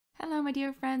Hello my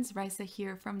dear friends, Raisa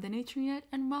here from the Nutrinut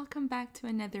and welcome back to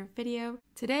another video.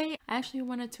 Today I actually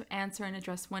wanted to answer and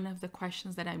address one of the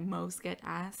questions that I most get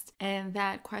asked, and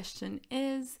that question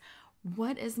is,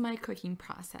 what is my cooking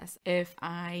process? If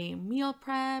I meal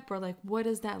prep, or like what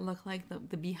does that look like,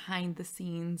 the behind the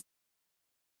scenes?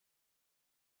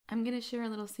 I'm gonna share a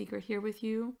little secret here with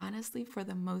you. Honestly, for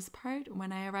the most part,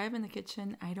 when I arrive in the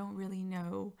kitchen, I don't really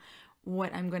know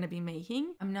what I'm gonna be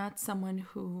making. I'm not someone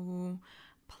who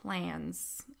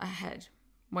plans ahead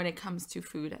when it comes to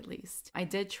food, at least. I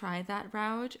did try that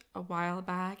route a while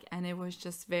back and it was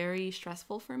just very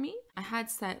stressful for me. I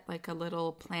had set like a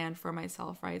little plan for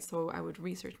myself, right? So I would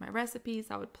research my recipes,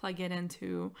 I would plug it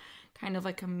into kind of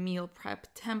like a meal prep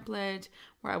template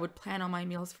where I would plan all my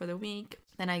meals for the week.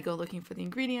 Then I go looking for the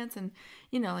ingredients and,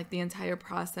 like the entire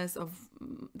process of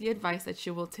the advice that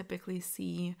you will typically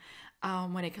see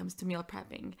when it comes to meal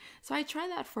prepping. So I tried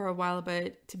that for a while,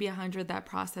 but to be 100, that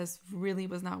process really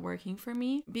was not working for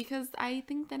me because I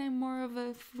think that I'm more of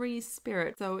a free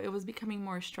spirit. So it was becoming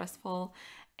more stressful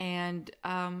and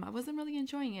I wasn't really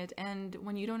enjoying it. And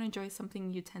when you don't enjoy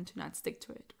something, you tend to not stick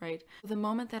to it, right? The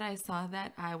moment that I saw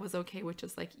that I was okay with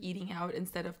just like eating out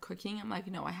instead of cooking, I'm like,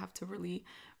 no, I have to really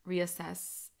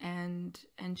reassess and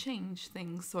change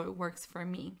things so it works for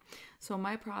me. So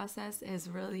my process is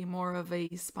really more of a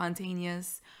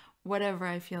spontaneous, whatever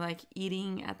I feel like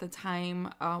eating at the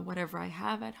time, whatever I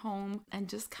have at home, and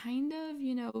just kind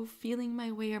of, feeling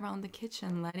my way around the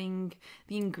kitchen, letting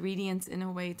the ingredients in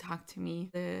a way talk to me.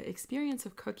 The experience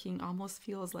of cooking almost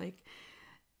feels like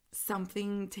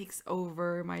something takes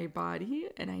over my body.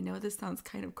 And I know this sounds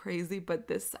kind of crazy, but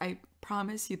I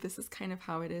promise you, this is kind of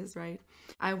how it is, right?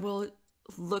 I will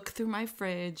look through my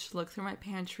fridge, look through my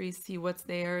pantry, see what's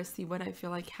there, see what I feel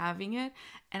like having it,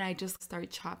 and I just start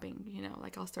chopping,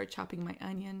 like I'll start chopping my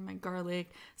onion, my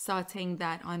garlic, sauteing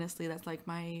that. Honestly, that's like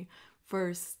my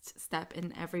first step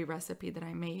in every recipe that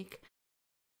I make.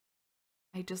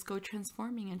 I just go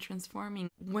transforming and transforming.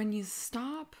 When you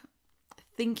stop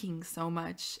thinking so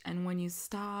much and when you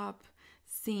stop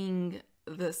seeing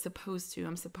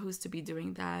I'm supposed to be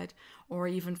doing that, or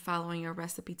even following a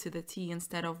recipe to the T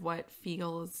instead of what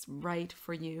feels right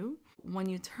for you, when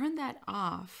you turn that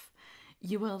off,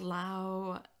 you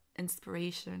allow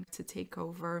inspiration to take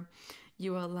over.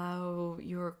 You allow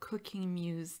your cooking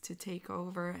muse to take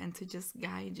over and to just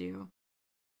guide you.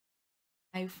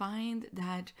 I find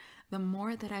that the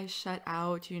more that I shut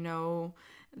out,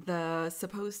 the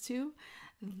supposed to,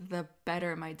 the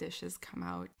better my dishes come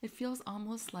out. It feels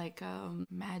almost like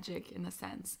magic in a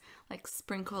sense. Like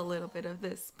sprinkle a little bit of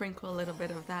this, sprinkle a little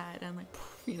bit of that, and like,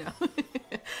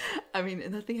 I mean,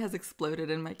 nothing has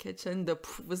exploded in my kitchen. The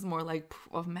was more like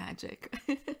of magic.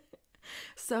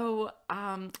 So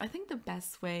I think the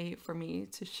best way for me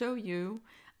to show you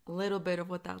a little bit of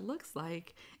what that looks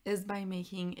like is by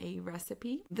making a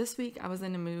recipe. This week I was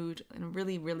in a mood and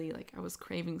really like I was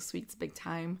craving sweets big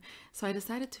time. So I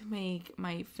decided to make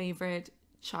my favorite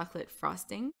chocolate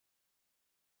frosting.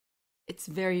 It's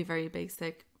very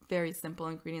basic, very simple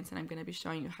ingredients, and I'm going to be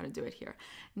showing you how to do it here.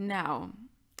 Now,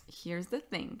 here's the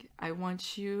thing. I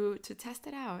want you to test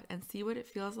it out and see what it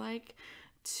feels like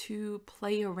to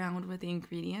play around with the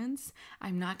ingredients.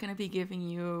 I'm not going to be giving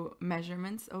you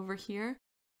measurements over here,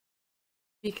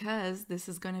 because this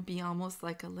is going to be almost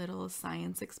like a little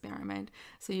science experiment,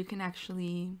 so you can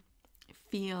actually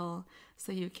feel,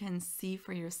 so you can see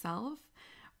for yourself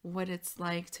what it's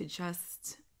like to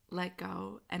just let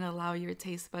go and allow your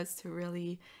taste buds to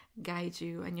really guide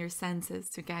you and your senses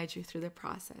to guide you through the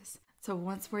process. So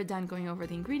once we're done going over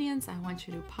the ingredients, I want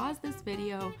you to pause this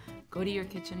video, go to your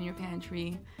kitchen and your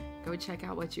pantry, go check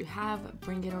out what you have,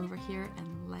 bring it over here,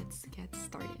 and let's get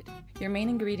started. Your main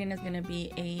ingredient is going to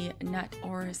be a nut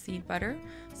or seed butter.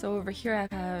 So over here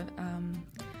I have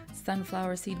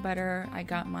sunflower seed butter. I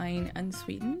got mine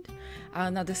unsweetened.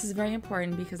 Now this is very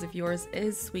important because if yours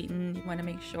is sweetened, you want to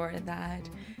make sure that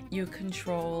you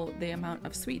control the amount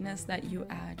of sweetness that you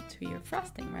add to your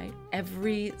frosting, right?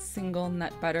 Every single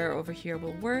nut butter over here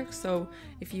will work. So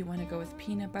if you want to go with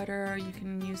peanut butter, you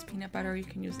can use peanut butter, you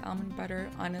can use almond butter.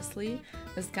 Honestly,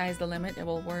 the sky's the limit. It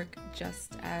will work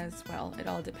just as well. It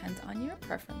all depends on your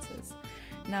preferences.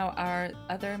 Now our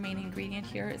other main ingredient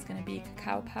here is going to be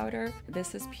cacao powder.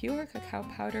 This is pure cacao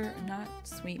powder, not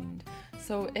sweetened.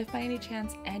 So if by any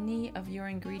chance any of your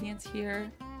ingredients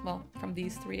here, well, from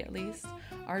these three at least,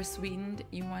 are sweetened,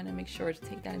 you want to make sure to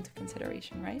take that into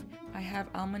consideration, right? I have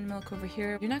almond milk over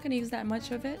here. You're not going to use that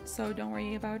much of it, so don't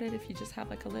worry about it if you just have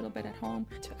like a little bit at home.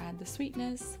 To add the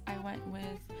sweetness, I went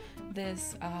with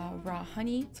this raw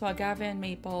honey. So agave and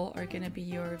maple are going to be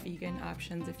your vegan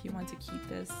options if you want to keep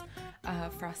this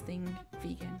frosting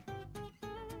vegan.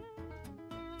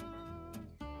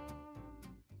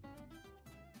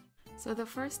 So the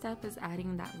first step is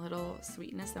adding that little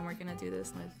sweetness, and we're gonna do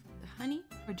this with the honey.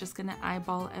 We're just gonna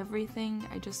eyeball everything.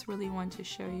 I just really want to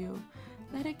show you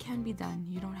that it can be done.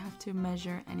 You don't have to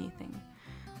measure anything.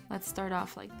 Let's start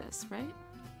off like this, right?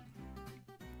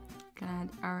 Gonna add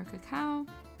our cacao.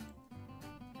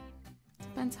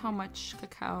 Depends how much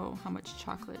cacao, how much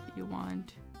chocolate you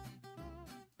want.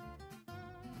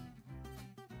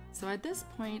 So at this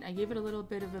point, I gave it a little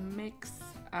bit of a mix.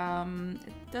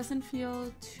 It doesn't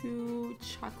feel too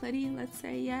chocolatey, let's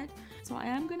say, yet. So I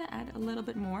am gonna add a little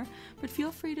bit more, but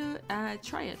feel free to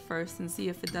try it first and see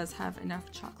if it does have enough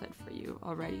chocolate for you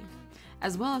already.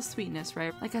 As well as sweetness,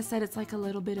 right? Like I said, it's like a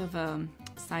little bit of a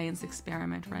science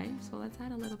experiment, right? So let's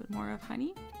add a little bit more of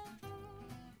honey.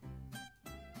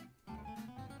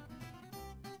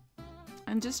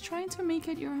 I'm just trying to make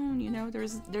it your own, you know,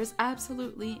 there's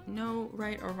absolutely no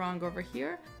right or wrong over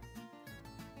here.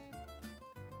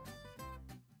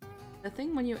 The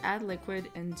thing when you add liquid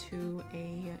into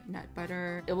a nut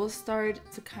butter, it will start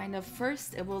to kind of,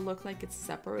 first it will look like it's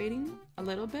separating a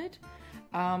little bit,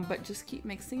 but just keep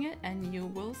mixing it and you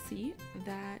will see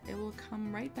that it will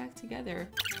come right back together.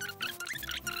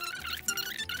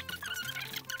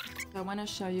 So I want to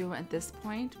show you at this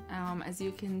point, as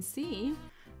you can see,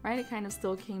 right, it kind of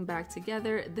still came back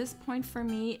together. At this point for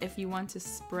me, if you want to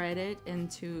spread it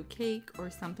into cake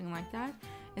or something like that,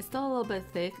 it's still a little bit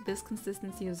thick. This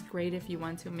consistency is great if you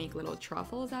want to make little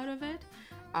truffles out of it.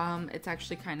 It's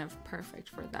actually kind of perfect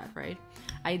for that, right?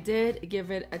 I did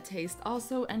give it a taste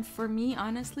also, and for me,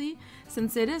 honestly,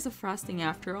 since it is a frosting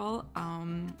after all,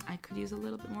 I could use a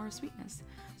little bit more sweetness.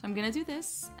 So I'm gonna do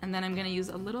this, and then I'm gonna use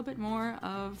a little bit more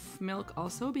of milk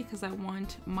also because I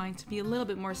want mine to be a little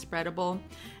bit more spreadable,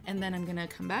 and then I'm gonna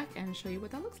come back and show you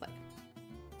what that looks like.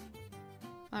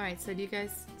 Alright, so do you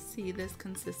guys see this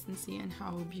consistency and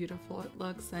how beautiful it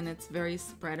looks, and it's very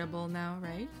spreadable now,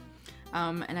 right?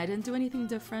 And I didn't do anything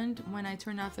different when I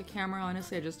turned off the camera.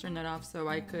 Honestly, I just turned it off so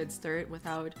I could stir it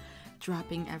without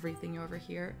dropping everything over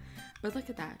here. But look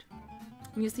at that.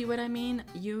 You see what I mean?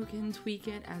 You can tweak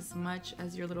it as much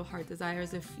as your little heart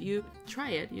desires. If you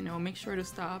try it, you know, make sure to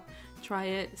stop, try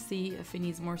it, see if it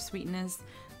needs more sweetness.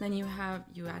 Then you add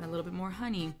a little bit more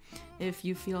honey. If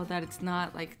you feel that it's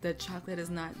not, like the chocolate is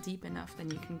not deep enough, then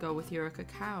you can go with your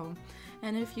cacao.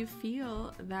 And if you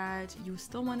feel that you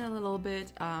still want a little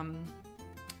bit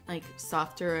like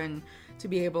softer and to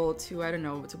be able to, I don't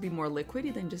know, to be more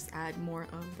liquidy, then just add more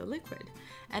of the liquid.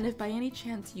 And if by any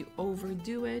chance you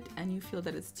overdo it and you feel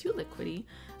that it's too liquidy,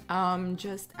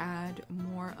 just add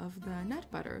more of the nut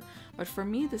butter. But for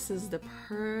me, this is the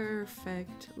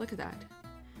perfect, look at that.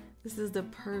 This is the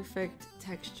perfect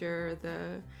texture,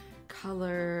 the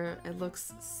color, it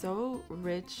looks so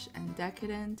rich and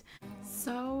decadent.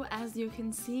 So as you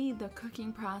can see, the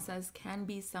cooking process can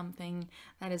be something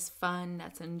that is fun,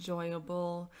 that's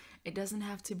enjoyable. It doesn't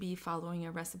have to be following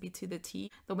a recipe to the T.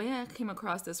 The way I came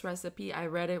across this recipe, I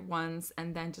read it once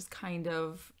and then just kind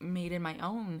of made it my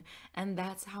own. And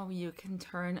that's how you can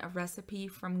turn a recipe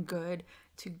from good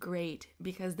to great,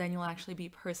 because then you'll actually be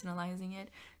personalizing it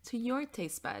to your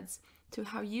taste buds, to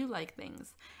how you like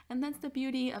things. And that's the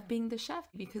beauty of being the chef,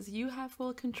 because you have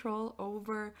full control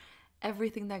over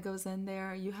everything that goes in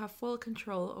there. You have full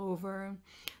control over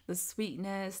the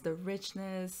sweetness, the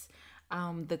richness,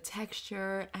 the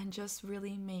texture, and just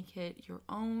really make it your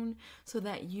own so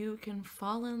that you can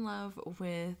fall in love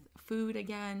with food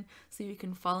again, so you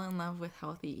can fall in love with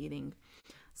healthy eating.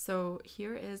 So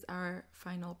here is our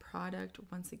final product.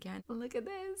 Once again, look at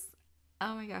this.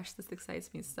 Oh my gosh, this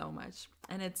excites me so much.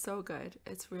 And it's so good.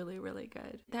 It's really, really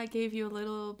good. That gave you a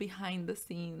little behind the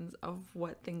scenes of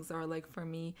what things are like for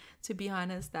me. To be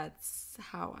honest, that's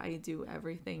how I do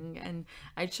everything. And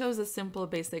I chose a simple,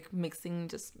 basic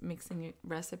mixing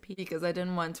recipe because I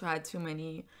didn't want to add too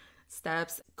many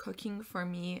steps. Cooking for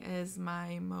me is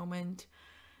my moment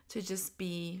to just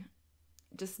be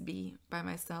by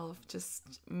myself,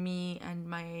 just me and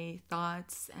my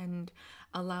thoughts, and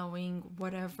allowing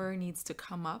whatever needs to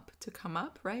come up,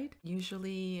 right?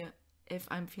 Usually if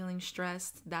I'm feeling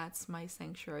stressed, that's my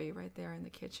sanctuary right there in the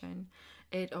kitchen.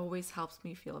 It always helps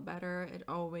me feel better. It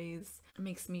always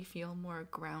makes me feel more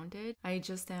grounded. I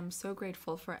just am so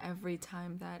grateful for every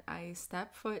time that I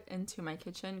step foot into my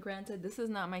kitchen. Granted, this is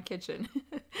not my kitchen.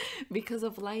 Because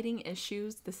of lighting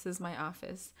issues, this is my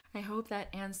office. I hope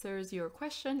that answers your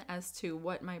question as to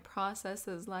what my process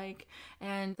is like,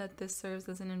 and that this serves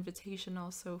as an invitation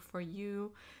also for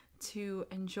you to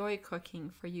enjoy cooking,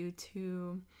 for you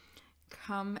to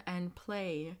come and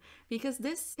play. Because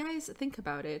this, guys, think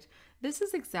about it. This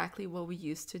is exactly what we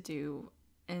used to do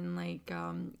in like,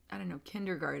 I don't know,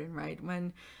 kindergarten, right?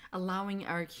 When allowing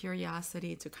our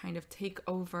curiosity to kind of take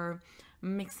over,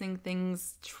 mixing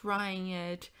things, trying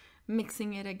it,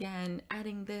 mixing it again,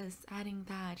 adding this, adding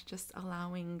that, just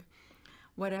allowing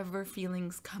whatever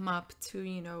feelings come up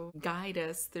to, guide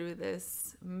us through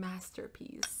this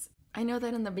masterpiece. I know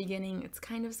that in the beginning it's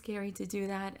kind of scary to do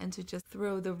that and to just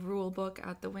throw the rule book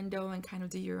out the window and kind of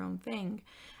do your own thing.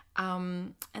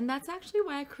 And that's actually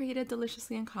why I created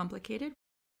Deliciously Uncomplicated,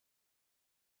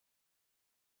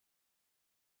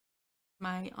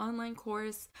 my online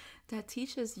course that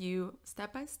teaches you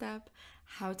step by step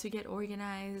how to get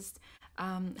organized,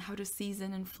 how to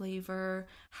season and flavor,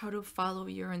 how to follow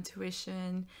your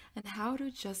intuition, and how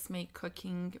to just make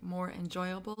cooking more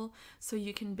enjoyable so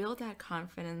you can build that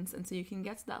confidence and so you can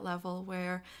get to that level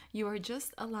where you are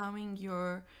just allowing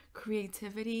your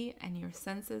creativity and your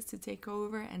senses to take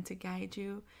over and to guide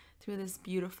you through this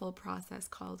beautiful process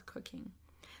called cooking.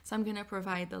 So I'm going to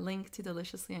provide the link to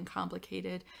Deliciously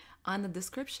Uncomplicated on the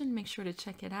description. Make sure to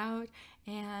check it out.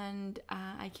 And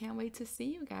I can't wait to see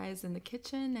you guys in the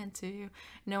kitchen and to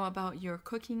know about your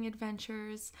cooking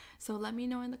adventures. So let me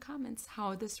know in the comments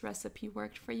how this recipe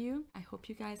worked for you. I hope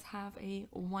you guys have a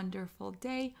wonderful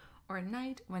day or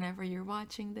night whenever you're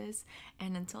watching this.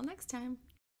 And until next time,